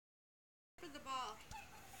of the ball.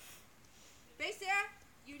 Base there,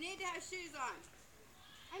 you need to have shoes on.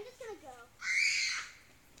 I'm just gonna go.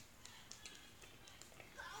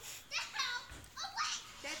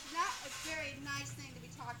 That's not a very nice thing to be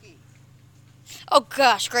talking. Oh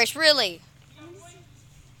gosh, Grace, really?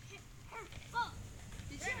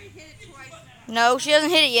 Did you already hit it twice? No, she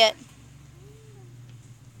hasn't hit it yet.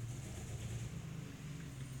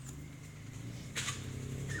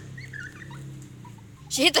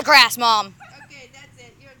 She hit the grass, Mom. Okay, that's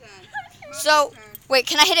it. You're done. So, wait,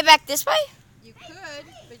 can I hit it back this way? You could,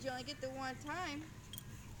 but you only get the one time.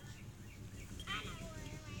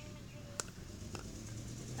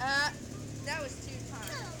 That was 2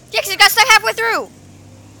 times. Yeah, because it got stuck halfway through.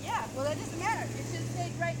 Yeah, well that doesn't matter. It should have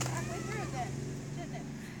stayed right halfway through then, shouldn't it?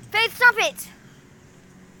 Faith, stop it.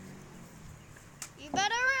 You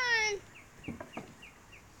better run.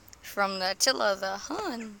 From the Attila the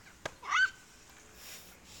Hun.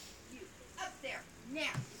 You, up there, now,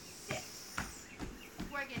 sit.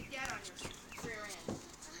 Before I get dead on your rear end.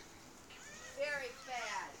 Very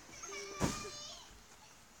bad.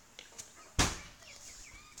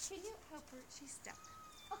 Can you help her? She's stuck.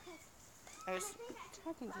 Okay. I was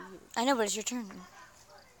talking to you. I know, but it's your turn.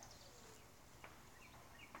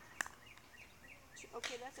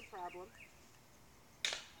 Okay, that's a problem.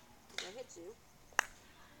 I hit you.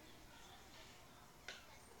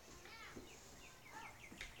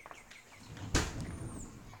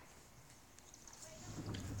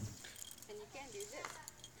 And you can do this.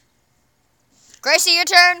 Gracie, your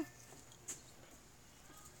turn.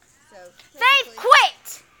 So, Faith, technically,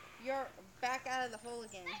 quit. you're back out of the hole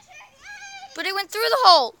again. But it went through the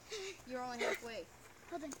hole. You're only halfway.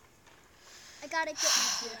 Hold on. I gotta get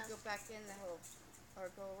my You have to go back in the hole. Or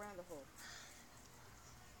go around the hole.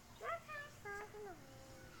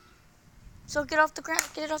 So get off the ground.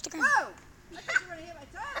 Get it off the ground. Whoa! I thought you were going to hit my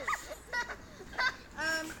toes.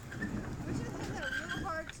 We should have made that real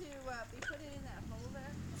hard to be put it in that hole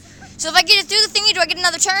there. So if I get it through the thingy, do I get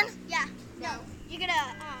another turn? Yeah. No. You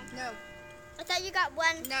gotta, No. I thought you got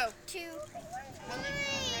 1, No. 2.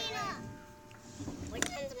 Which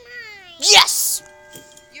one's mine? Yes!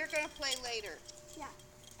 You're going to play later. Yeah.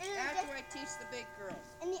 And After I teach the big girls.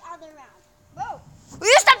 in the other round. Whoa! Will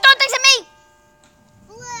you stop throwing things at me?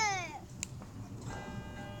 Blue.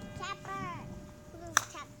 Tapper. Blue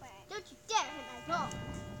tapper. Don't you dare hit my ball.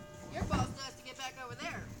 Your ball still has to get back over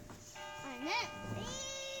there. I know.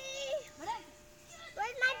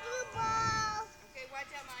 Where's my blue ball? Okay, watch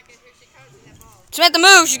out, Monica. Here she comes with that ball. Samantha,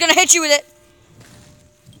 move. She's going to hit you with it.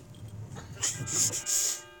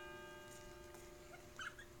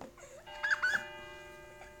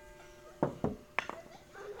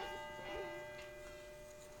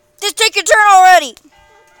 Just take your turn already.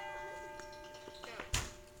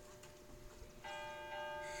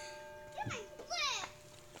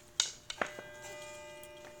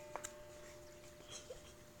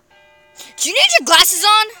 Do you need your glasses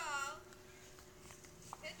on?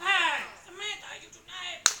 Hey, Samantha, you do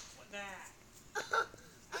not with that. Oh,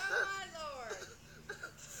 my Lord.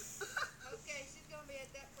 Okay, she's going to be at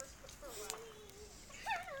that first for a while.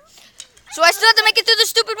 So I still have to make it through the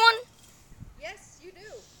stupid one? Yes, you do.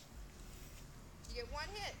 You get 1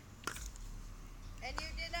 hit. And you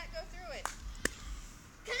did not go through it.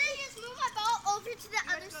 Can I just move my ball over to the You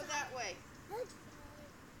have other to go side? that way.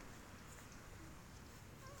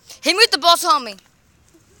 Hit me with the ball, so help me.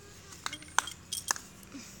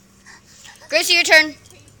 Gracie, your turn. It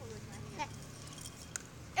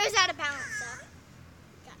was out of balance, so.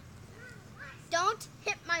 Don't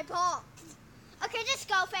hit my ball. Okay, just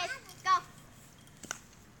go, Faith. Go.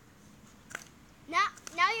 Now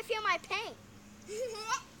you feel my pain. You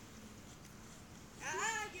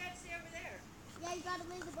have to stay over there. Yeah, you gotta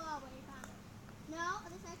leave the ball when you found it. No,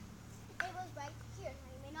 other side. It was right here.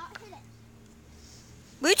 Now you may not hit it.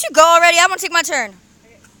 Will you two go already? I'm going to take my turn.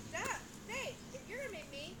 Okay, stop. Hey, if you're going to make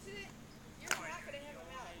me to it, you're not going to have a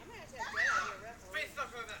rally. I'm going to have Dad out here referee. Face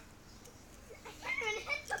stuff over there. I can't even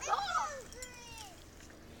hit the ball.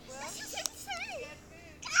 Well, This is insane. get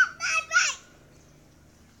food.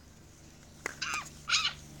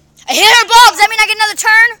 I hit her ball. Does that mean I get another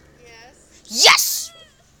turn? Yes. Yes!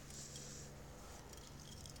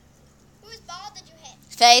 Whose ball did you hit?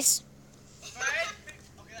 Face. Okay,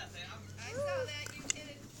 that's it. I saw that. You hit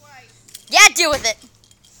it twice. Yeah, deal with it.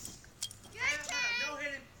 Your turn. No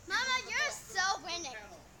hitting. Mama, you're so winning.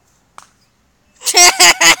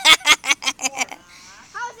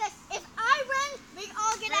 How's this? If I win, we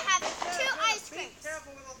all get to have 2 ice Be creams.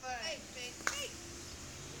 careful, little thing. Hey, Faith, hey.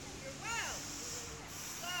 You're wild.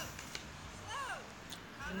 Slow. Slow.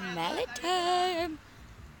 Mallet time.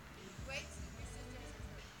 Wait. Your sister has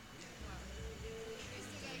her.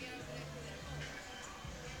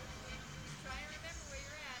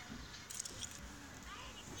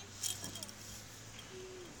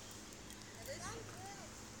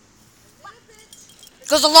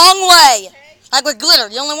 Goes a long way. Okay? Like with glitter,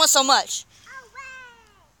 you only want so much.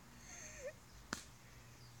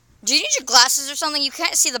 Do you need your glasses or something? You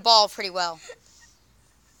can't see the ball pretty well.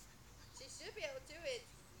 She should be able to. It's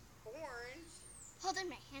orange. Hold in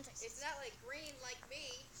my hands. It's not like green like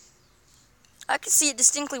me. I can see it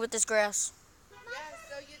distinctly with this grass. Yeah,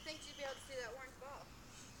 so you'd think she'd be able to see that orange ball.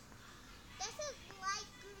 This is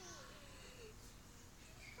light green.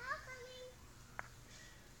 How coming?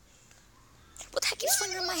 What the heck keeps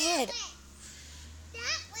flying around my head?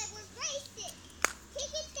 That way was racing.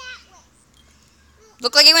 Take it that way.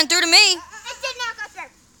 Looked like it went through to me. It did not go through.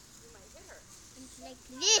 You might hit her. Like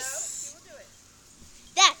No, this. she will do it.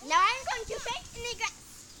 That. Now I'm going to face in the grass.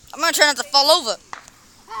 I'm going to try not to fall over.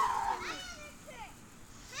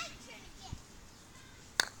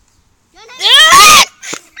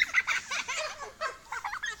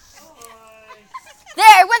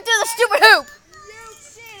 There, it went through the stupid hoop. You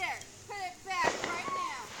cheater! Put it back right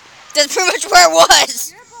now. That's pretty much where it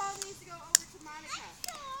was. Your ball needs to go over to Monica.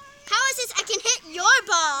 How is this? I can hit your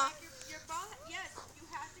ball. Your ball, yes, you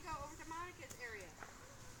have to go over to Monica's area.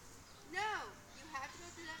 No, you have to go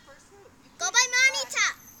through that first hoop. You Go can't by do that. Monita.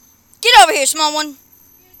 Get over here, small one.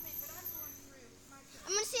 Excuse me, but I'm going through. My turn.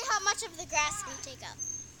 I'm going to see how much of the grass can take up.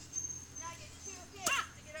 Now get 2 hits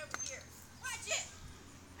to get over here. Watch it.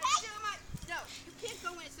 That's still my. No, you can't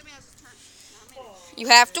go when it's somebody else's turn. Now, I'm in. You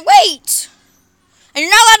have to wait. And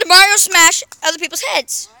you're not allowed to Mario smash other people's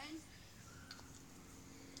heads. 1.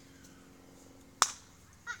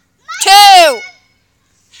 2.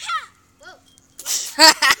 Whoa.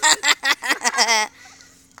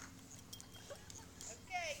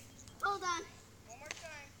 Okay, Hold on. one more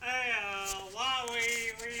time. Hey, while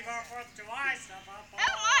we leave our 4th of July stuff up, Oh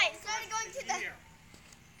my, it's not going to the... here.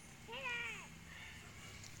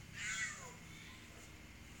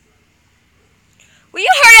 Will you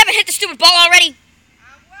hurry up and hit the stupid ball already?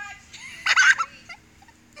 I'm watching you.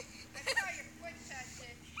 I saw your foot touch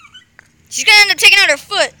it. She's going to end up taking out her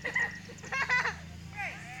foot.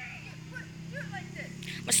 Right. Do it like this.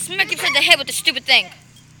 I'm going to smack you upside the head with the stupid thing. See,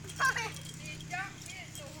 don't hit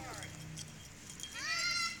it so hard.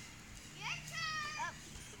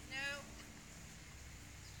 No.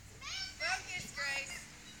 Focus, Grace.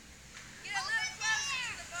 Get a little closer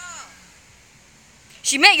to the ball.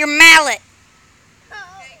 She meant your mallet.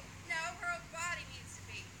 Okay. No, her whole body needs to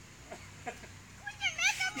be.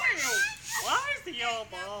 Why is the yellow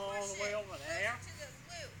ball all the way over there? Closer to the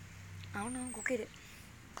blue. I don't know. Go get it.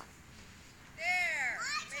 There.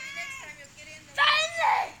 Maybe next time you'll get in the.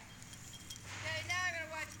 Okay, now I'm gonna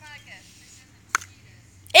watch Monica.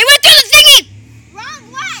 It went through the thingy. Wrong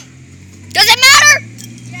way. Does it matter?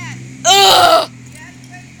 Yes. Ugh. You have to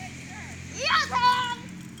wait your next turn. Yes, Mom.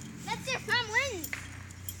 That's if Mom wins.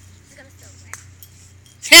 She's going to throw it.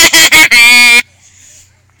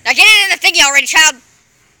 Now get it in the thingy already, child.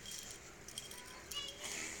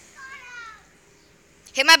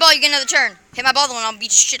 Hit my ball, you get another turn. Hit my ball, then I'll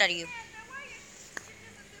beat the shit out of you. Now why are you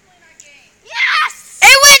disassembling our game? Yes.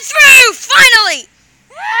 It went through! Finally!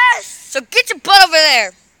 Yes. So get your butt over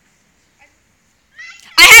there.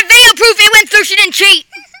 I have video proof it went through. She didn't cheat.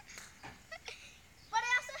 But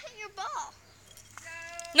I also hit your ball.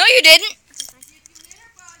 No. No, you didn't. If you hit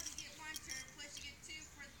her ball, you get 1 turn, plus you get 2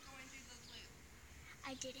 for going through the loop.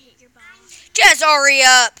 I did hit your ball. Just hurry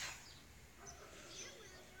up.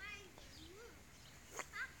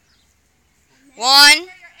 One, Where you're aiming.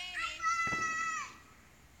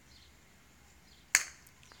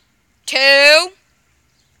 2, Remember,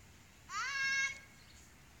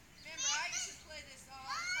 I used to play this all the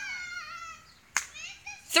time.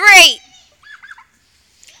 3.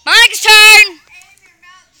 Monica's turn. Aim your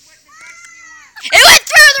mouth in the direction you want. It went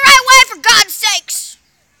through the right way, for God's sakes.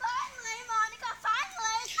 Finally, Monica,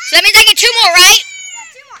 finally. So that means I get 2 more, right?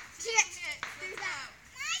 Yeah, 2 more. Do that. Do that.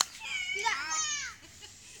 Do that.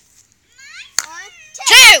 1,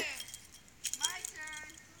 2. 2. My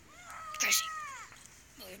turn. Gracie,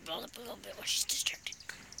 move your ball up a little bit while she's distracted.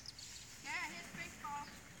 Yeah, hit the big ball.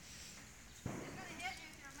 It's gonna hit you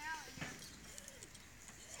with your mouth again.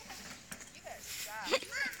 You better stop.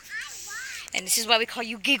 And this is why we call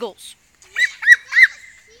you Giggles.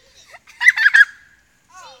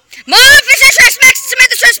 Mom, fish that trash smack!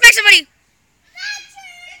 Samantha trash smack somebody! It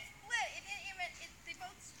split. It didn't even. They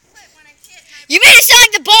both split when I hit. You made it sound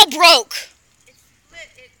like the ball broke. It split.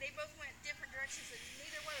 They both went different directions, and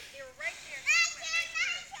neither one of them. They were right there. And they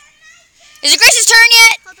went right there. Is it Grace's turn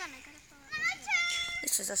yet? Hold on, I gotta follow up.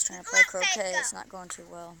 This is us trying to play croquet. It's not going too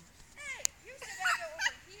well. Hey, you still gotta go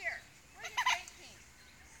over here. Where are you thinking?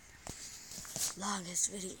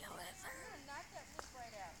 Longest video ever. I'm gonna knock that loop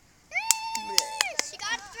right out. She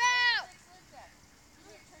got through. Look at that.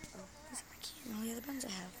 buttons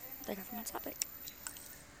I have that are from my topic.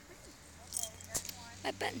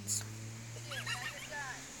 My buttons.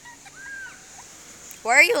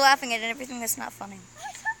 Why are you laughing at everything that's not funny?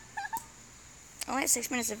 I only have 6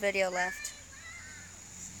 minutes of video left.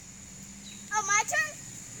 Oh, my turn?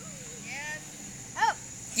 Yes. Oh.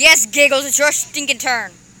 Yes, Giggles, it's your stinking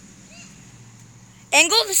turn.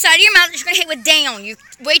 Angle the side of your mouth that you're going to hit with down. You're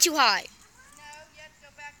way too high. No, you have to go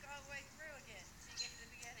back all the way through again so you get to the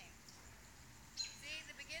beginning. See,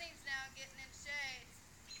 the beginning's now getting in shade.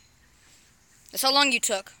 That's how long you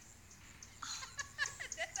took.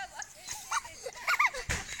 That's a lot.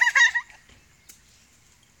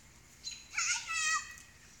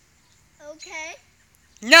 Okay.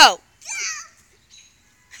 No.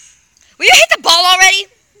 Will you hit the ball already?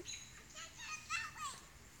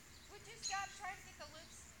 Would you stop trying to get the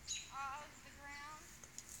loops off the ground?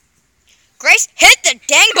 Grace, hit the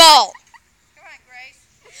dang ball. Come on, Grace.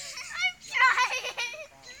 I'm trying.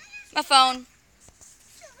 My phone. Oh,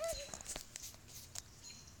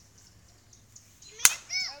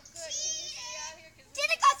 good. Can you stay out here? 'Cause we Did it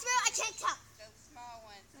need go through? I can't tell. the small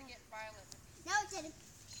ones to get Violet with these. No, it didn't.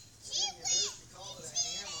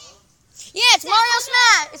 Yeah, it's Mario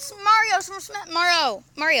Smash. It's Mario from Mario.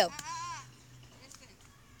 Mario. Listen.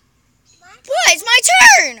 What? It's my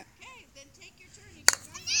turn. Okay, then take your turn. You get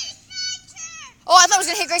one turn. Oh, I thought I was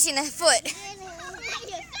going to hit Gracie in the foot.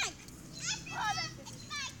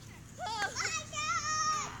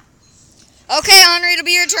 Okay, Henri, it'll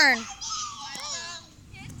be your turn.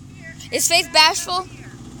 Is Faith bashful?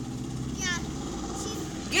 Yeah.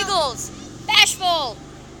 Giggles. Bashful.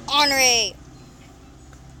 Henri.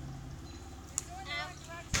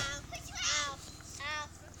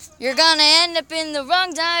 You're gonna end up in the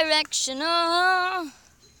wrong direction. Oh.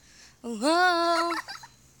 Oh.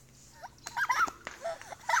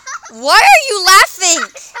 Why are you laughing?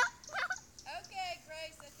 Okay,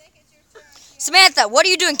 Grace, I think it's your turn. Samantha, what are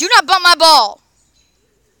you doing? Do not bump my ball.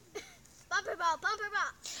 Bumper ball, bumper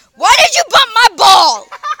ball. Why did you bump my ball?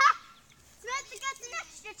 Samantha gets an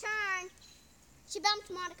extra turn. She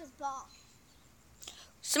bumped Monica's ball.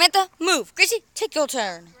 Samantha, move. Gracie, take your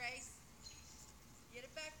turn. Grace, get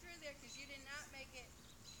it back through there because you did not make it.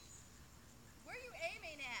 Where are you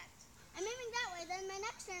aiming at? I'm aiming that way, then my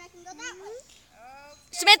next turn I can go that way.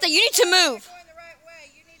 Okay. Samantha, you need to move. You're going the right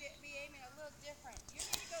way. You need to be aiming a little different. You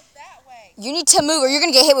need to go that way. You need to move or you're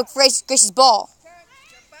going to get hit with Gracie's ball.